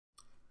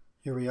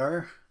Here we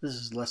are. This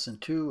is lesson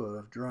 2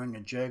 of drawing a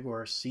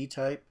Jaguar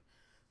C-Type.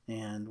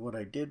 And what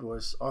I did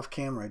was, off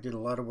camera, I did a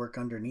lot of work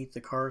underneath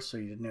the car so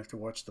you didn't have to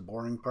watch the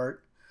boring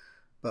part.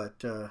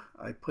 But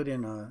I put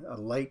in a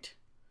light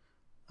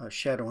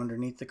shadow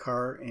underneath the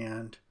car,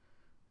 and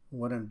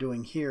what I'm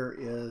doing here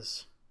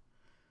is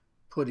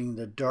putting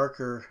the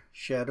darker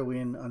shadow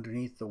in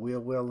underneath the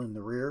wheel well in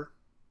the rear.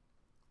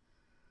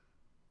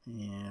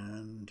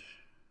 And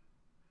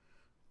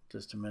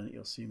just a minute,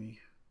 you'll see me.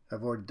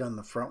 I've already done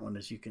the front one,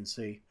 as you can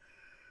see.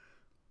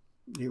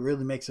 It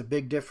really makes a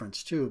big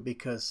difference too,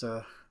 because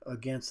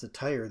against the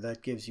tire,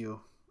 that gives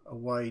you a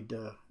wide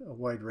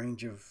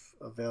range of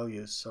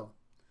values. So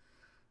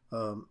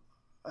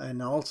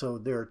and also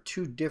there are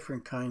two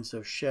different kinds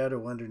of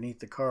shadow underneath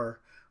the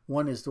car.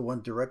 One is the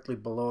one directly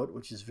below it,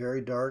 which is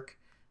very dark,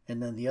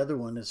 and then the other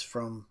one is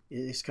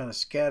kind of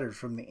scattered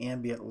from the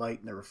ambient light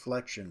and the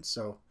reflection.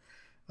 So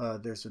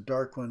there's a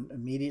dark one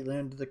immediately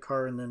under the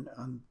car, and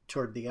then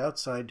toward the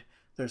outside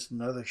there's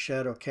another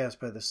shadow cast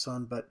by the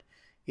sun, but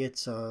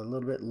it's a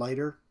little bit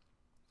lighter.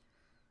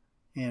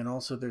 And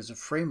also there's a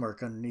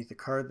framework underneath the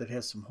car that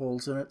has some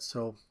holes in it,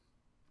 so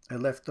I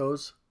left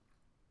those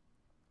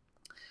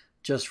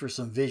just for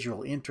some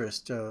visual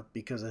interest,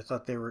 because I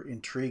thought they were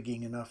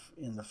intriguing enough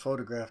in the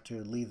photograph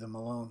to leave them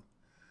alone.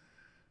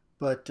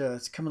 But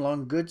it's coming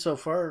along good so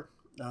far.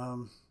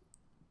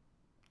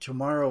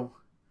 Tomorrow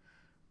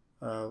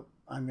I'm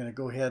going to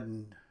go ahead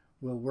and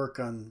we'll work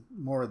on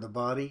more of the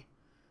body.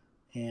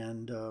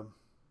 And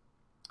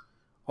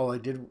all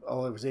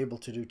I was able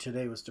to do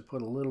today was to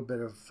put a little bit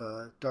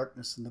of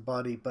darkness in the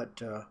body,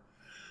 but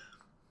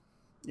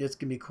it's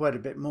going to be quite a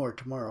bit more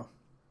tomorrow.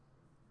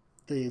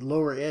 The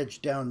lower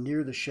edge down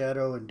near the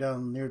shadow and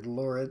down near the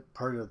lower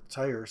part of the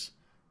tires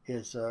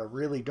is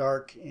really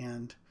dark,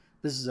 and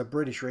this is a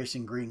British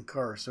racing green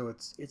car, so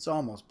it's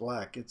almost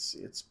black.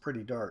 It's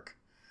pretty dark.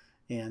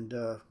 And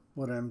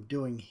what I'm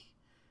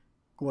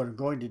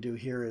going to do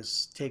here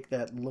is take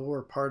that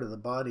lower part of the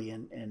body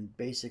and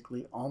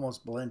basically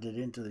almost blend it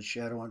into the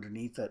shadow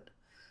underneath it.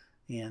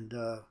 And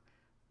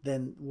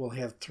then we'll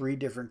have three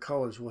different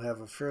colors. We'll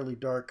have a fairly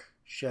dark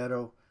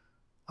shadow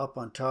up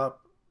on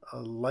top, a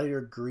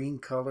lighter green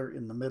color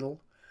in the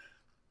middle,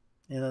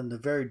 and then the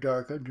very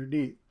dark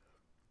underneath.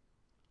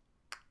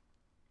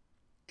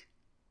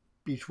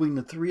 Between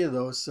the three of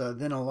those,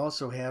 then I'll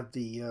also have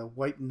the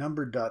white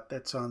number dot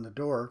that's on the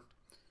door,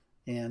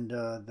 and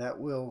that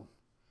will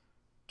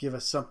give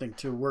us something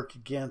to work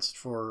against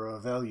for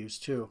values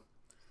too.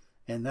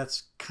 And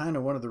that's kind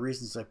of one of the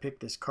reasons I picked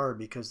this car,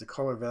 because the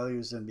color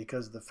values and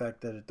because of the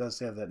fact that it does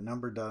have that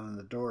number dot on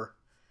the door.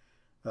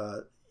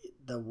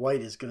 The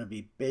white is going to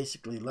be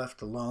basically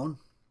left alone,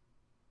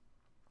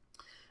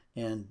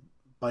 and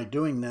by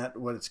doing that,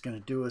 what it's going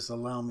to do is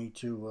allow me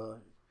to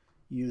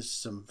use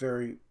some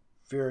very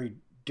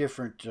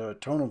different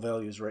tonal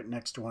values right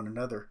next to one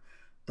another.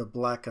 The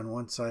black on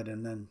one side,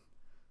 and then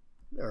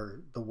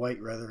or the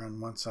white rather on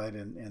one side,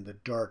 and the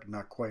dark,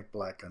 not quite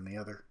black, on the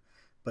other,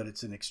 but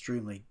it's an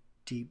extremely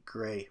deep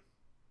gray.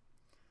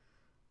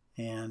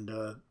 And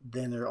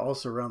then there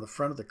also around the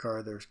front of the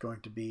car there's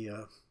going to be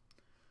a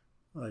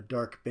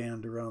dark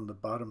band around the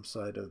bottom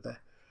side of the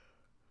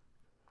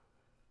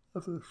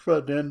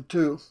front end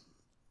too.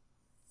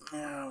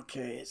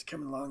 Okay, it's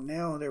coming along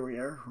now. There we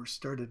are. We're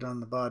started on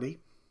the body.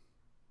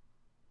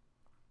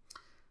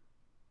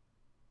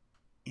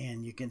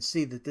 And you can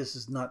see that this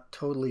is not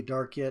totally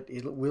dark yet.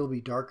 It will be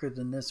darker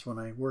than this when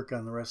I work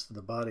on the rest of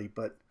the body,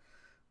 but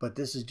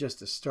this is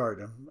just a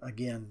start.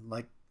 Again,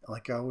 like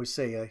I always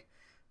say,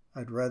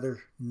 I'd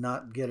rather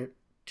not get it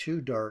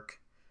too dark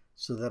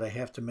so that I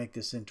have to make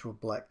this into a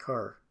black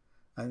car.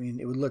 I mean,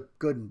 it would look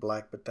good in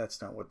black, but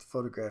that's not what the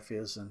photograph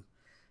is,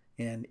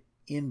 and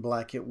in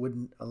black it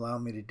wouldn't allow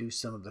me to do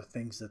some of the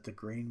things that the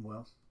green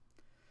will.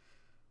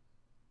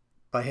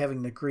 By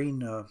having the green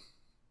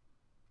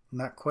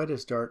not quite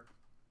as dark,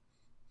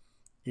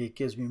 it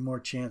gives me more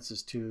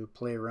chances to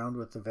play around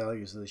with the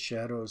values of the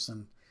shadows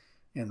and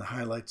the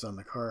highlights on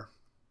the car.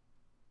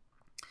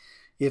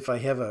 If I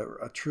have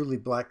a truly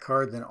black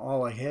car, then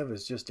all I have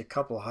is just a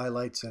couple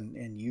highlights,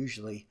 and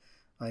usually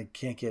I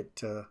can't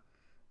get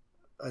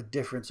a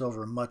difference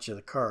over much of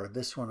the car.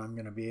 This one I'm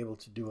going to be able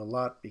to do a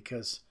lot,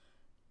 because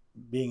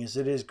being as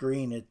it is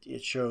green,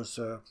 it shows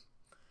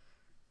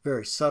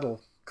very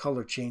subtle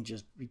color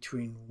changes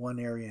between one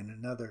area and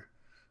another,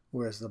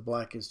 whereas the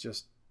black is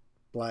just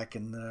black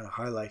and the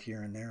highlight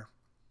here and there.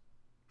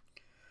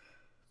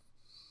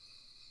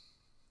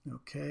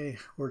 Okay,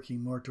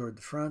 working more toward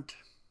the front.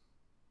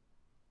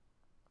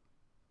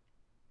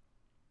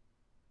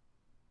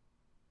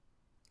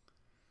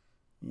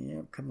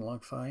 Yeah, coming along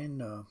fine.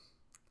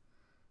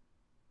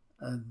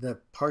 The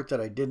part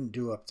that I didn't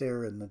do up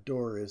there in the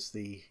door is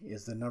the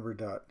number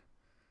dot,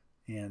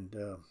 and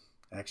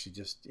actually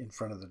just in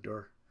front of the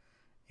door,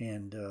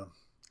 and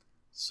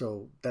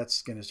so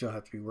that's going to still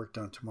have to be worked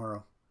on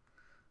tomorrow.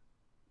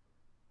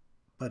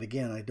 But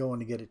again, I don't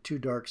want to get it too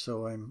dark,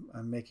 so I'm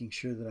making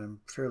sure that I'm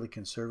fairly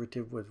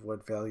conservative with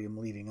what value I'm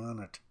leaving on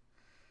it.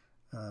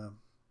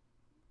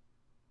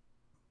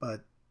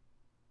 But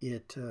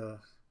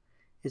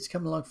it's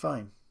coming along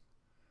fine.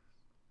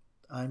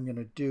 I'm going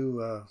to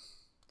do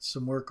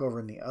some work over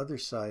on the other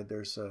side.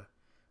 There's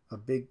a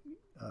big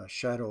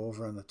shadow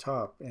over on the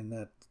top,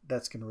 and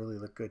that's going to really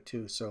look good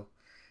too. So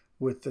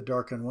with the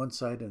dark on one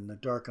side and the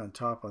dark on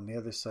top on the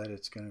other side,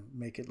 it's going to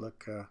make it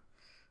look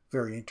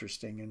very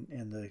interesting,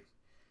 and the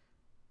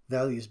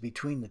values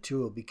between the two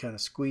will be kind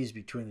of squeezed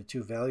between the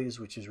two values,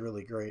 which is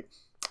really great.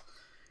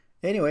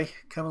 Anyway,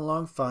 coming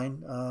along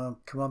fine.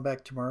 Come on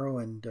back tomorrow,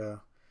 and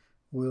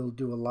we'll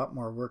do a lot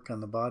more work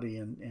on the body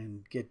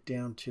and get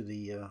down to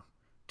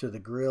the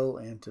grill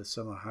and to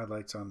some of the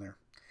highlights on there.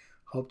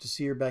 Hope to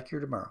see you back here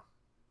tomorrow.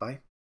 Bye.